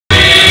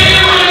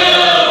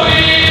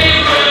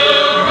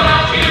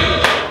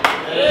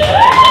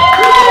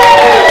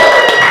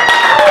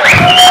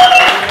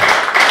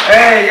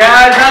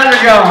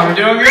going? I'm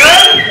doing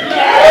good?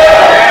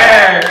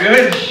 Yeah,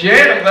 good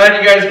shit. I'm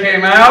glad you guys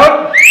came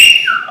out.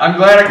 I'm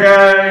glad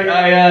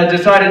I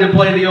decided to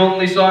play the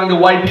only song the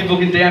white people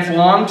can dance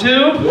along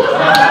to.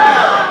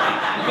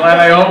 I'm glad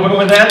I opened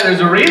with that. There's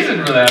a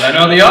reason for that. I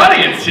know the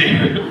audience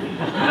here.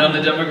 I know the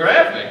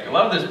demographic. I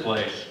love this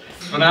place.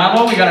 It's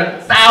phenomenal. We got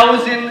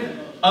 1,000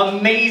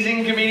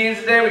 amazing comedians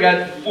today. We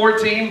got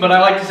 14, but I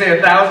like to say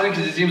 1,000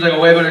 because it seems like a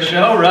way better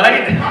show,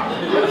 right?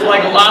 It's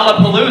like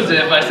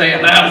Lollapalooza if I say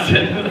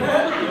 1,000.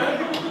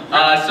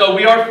 So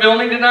we are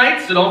filming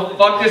tonight, so don't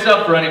fuck this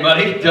up for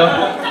anybody.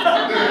 Don't.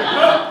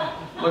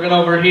 Looking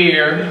over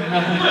here.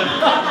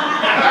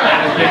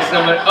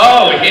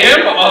 Oh,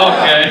 him?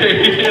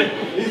 Okay.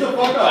 He's a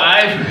fuck up.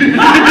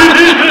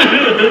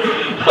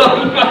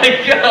 Oh my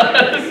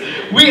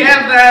God. We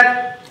have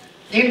that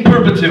in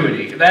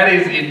perpetuity. That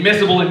is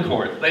admissible in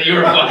court, that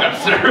you're a fuck-up,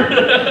 sir.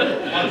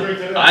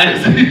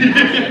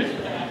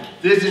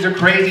 This is a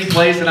crazy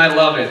place and I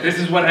love it. This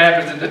is what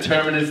happens at the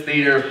Terminus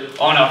Theater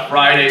on a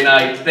Friday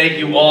night. Thank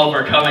you all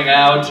for coming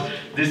out.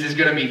 This is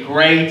gonna be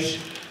great.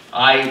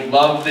 I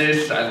love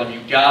this. I love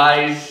you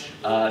guys.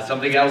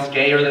 Something else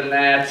gayer than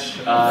that.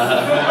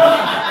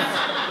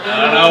 I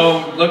don't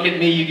know. Look at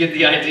me, you get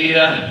the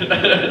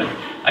idea.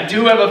 I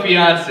do have a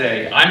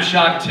fiance. I'm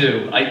shocked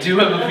too. I do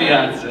have a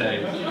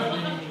fiance.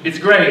 It's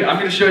great. I'm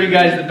going to show you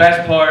guys the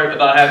best part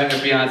about having a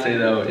fiance,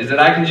 though, is that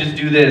I can just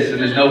do this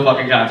and there's no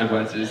fucking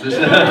consequences.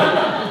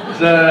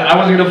 I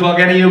wasn't going to fuck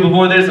any of you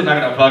before this. I'm not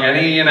going to fuck any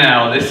of you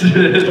now. This is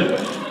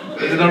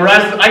the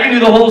rest. I can do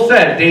the whole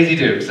set, Daisy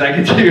Dukes. I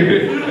can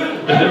do.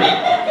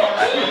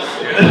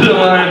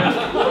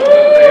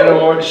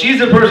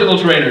 She's a personal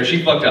trainer.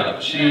 She fucked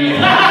up.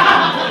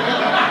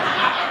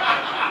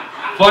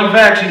 Fun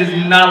fact, she does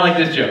not like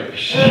this joke.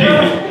 She's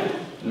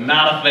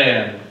not a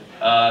fan.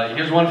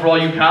 Here's one for all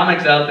you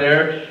comics out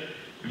there.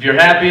 If you're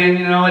happy and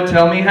you know it,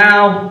 tell me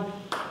how.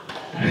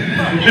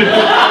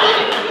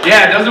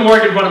 Yeah, it doesn't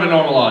work in front of a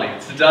normal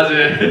audience. It doesn't.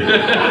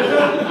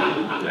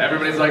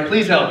 Everybody's like,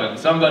 please help him.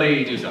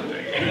 Somebody do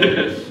something.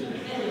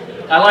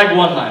 I like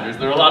one-liners.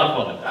 They're a lot of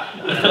fun.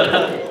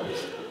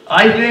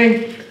 I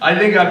think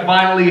I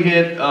finally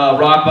hit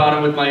rock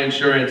bottom with my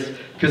insurance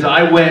because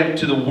I went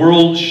to the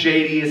world's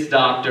shadiest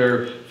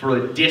doctor for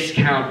a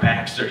discount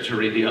back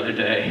surgery the other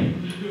day.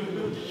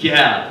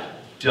 Yeah.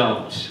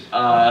 Don't.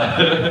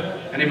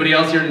 Anybody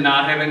else here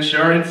not have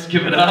insurance?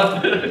 Give it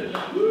up?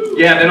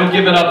 Yeah, they don't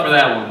give it up for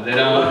that one. They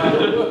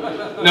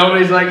don't.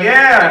 Nobody's like,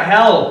 yeah,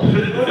 help.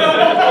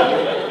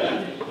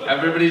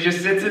 Everybody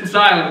just sits in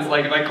silence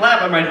like, if I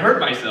clap, I might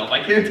hurt myself.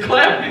 I can't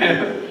clap,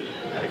 man.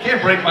 I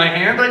can't break my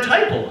hand, I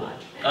type a lot.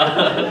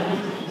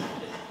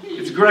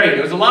 It's great.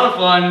 It was a lot of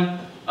fun.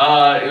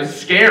 It was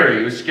scary.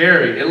 It was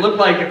scary. It looked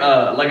like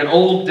an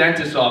old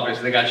dentist's office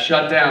that got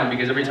shut down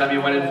because every time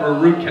you went in for a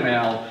root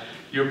canal,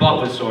 your butt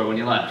was sore when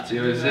you left.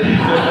 It was,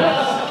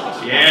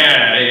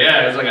 yeah,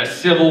 it was like a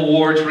Civil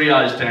War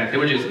triage tent. They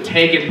were just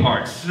taking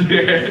parts.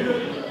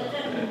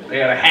 They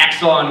had a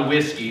hacksaw and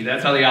whiskey.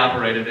 That's how they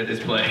operated at this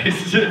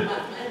place.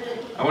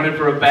 I went in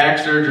for a back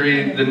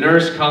surgery. The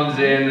nurse comes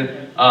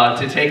in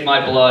to take my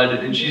blood,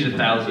 and she's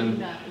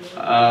 1,000.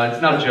 It's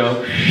not a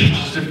joke. It's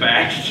just a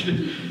fact.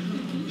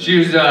 She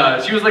was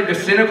like the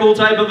cynical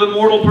type of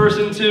immortal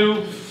person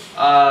too.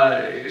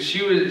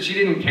 She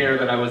didn't care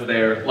that I was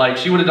there. Like,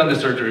 she would have done the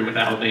surgery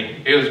without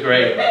me. It was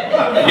great.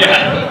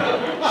 Yeah.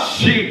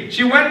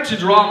 She went to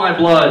draw my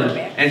blood,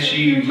 and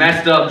she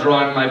messed up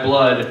drawing my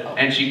blood,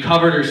 and she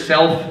covered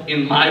herself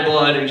in my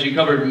blood, and she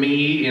covered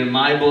me in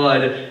my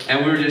blood,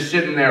 and we were just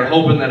sitting there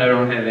hoping that I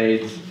don't have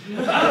AIDS.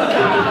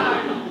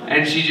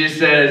 And she just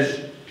says,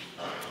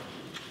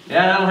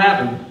 yeah, that'll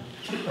happen.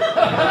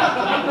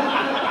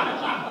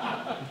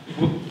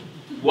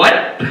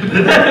 What?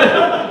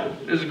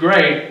 It was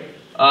great.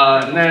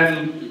 And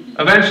then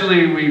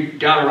eventually we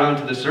got around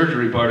to the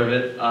surgery part of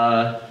it,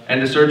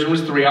 and the surgeon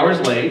was 3 hours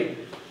late,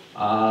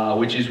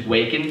 which is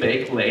wake and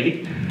bake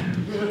late.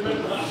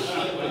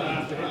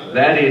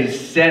 That is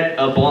set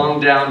a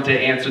bong down to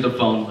answer the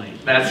phone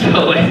late. That's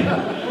so late.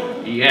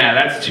 Yeah,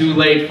 that's too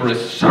late for a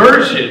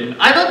surgeon.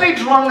 I thought they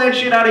drummed that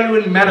shit out of you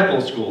in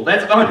medical school.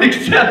 That's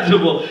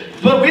unacceptable.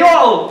 But we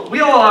all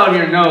out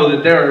here know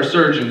that there are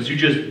surgeons who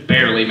just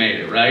barely made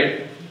it,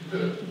 right?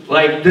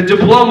 Like, the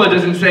diploma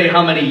doesn't say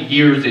how many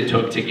years it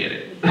took to get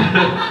it.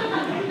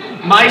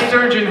 My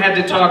surgeon had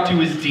to talk to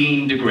his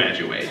dean to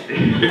graduate.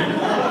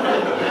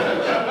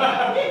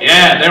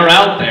 Yeah, they're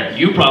out there.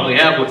 You probably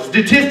have one.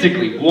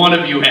 Statistically, one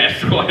of you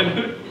has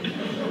one.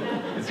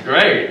 It's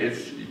great.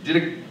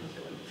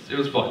 It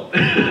was fun.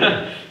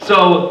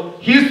 So,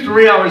 he's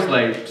 3 hours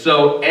late.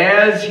 So,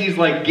 as he's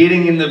like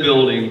getting in the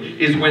building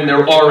is when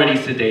they're already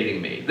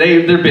sedating me.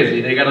 They're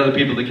busy. They got other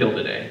people to kill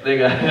today. They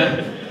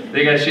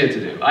got shit to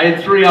do. I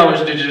had 3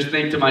 hours to just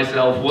think to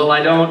myself, well,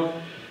 I don't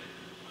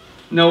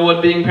know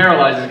what being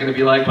paralyzed is going to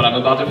be like, but I'm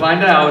about to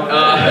find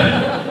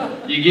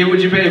out. You get what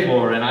you pay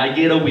for, and I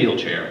get a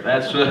wheelchair.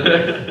 That's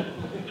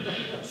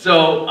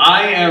So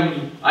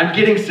I'm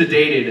getting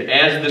sedated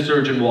as the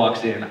surgeon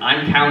walks in.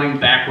 I'm counting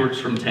backwards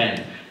from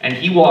 10, and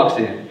he walks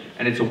in,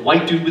 and it's a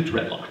white dude with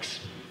dreadlocks.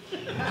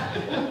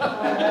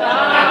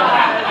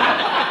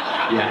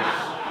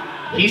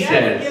 Yeah. He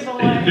says,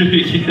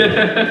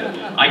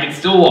 I can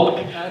still walk.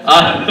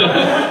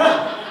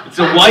 It's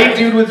a white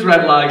dude with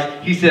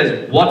dreadlocks. He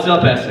says, "What's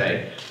up,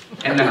 essay?"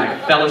 And then I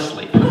fell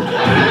asleep. The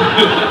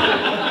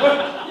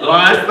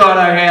last thought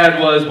I had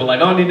was, well, I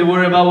don't need to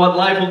worry about what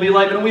life will be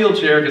like in a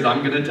wheelchair because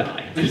I'm gonna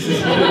die.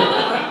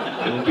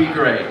 It'll be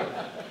great.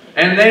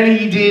 And then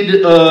he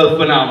did a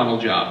phenomenal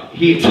job.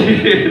 He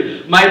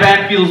did. My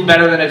back feels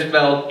better than it's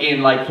felt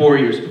in like 4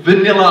 years.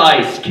 Vanilla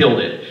Ice killed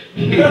it.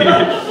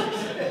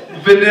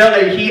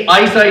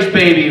 Ice Ice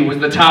Baby was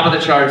the top of the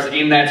charts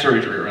in that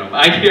surgery room.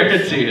 I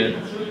guarantee it.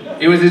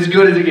 It was as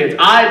good as it gets.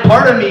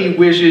 Part of me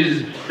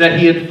wishes that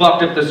he had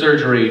fucked up the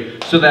surgery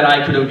so that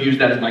I could have used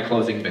that as my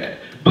closing bit.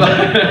 But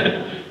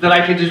that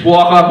I could just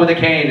walk off with a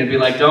cane and be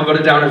like, don't go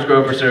to Downers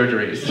Grove for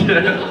surgeries.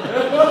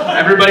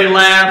 Everybody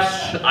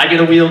laughs, I get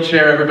a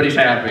wheelchair, everybody's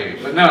happy.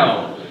 But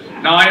no,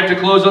 now I have to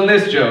close on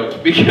this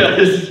joke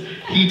because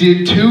he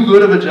did too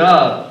good of a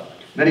job.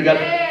 Then he got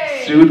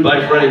sued by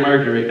Freddie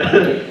Mercury.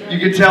 You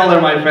can tell they're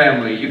my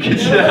family. You can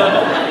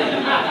tell.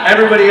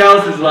 Everybody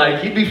else is like,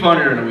 he'd be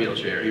funnier in a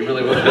wheelchair. He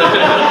really would.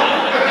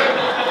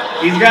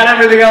 He's got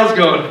everything else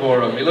going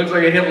for him. He looks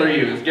like a Hitler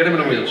Youth. Get him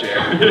in a wheelchair.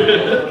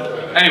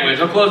 Anyways,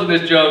 I'll close with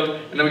this joke,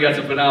 and then we got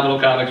some phenomenal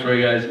comics for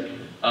you guys.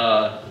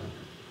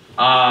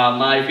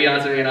 My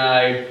fiance and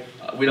I,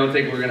 we don't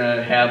think we're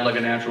gonna have like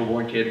a natural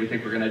born kid. We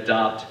think we're gonna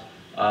adopt,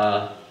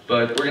 but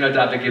we're gonna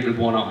adopt a kid with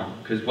one arm.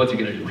 Because what's he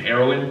gonna do?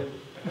 Heroin?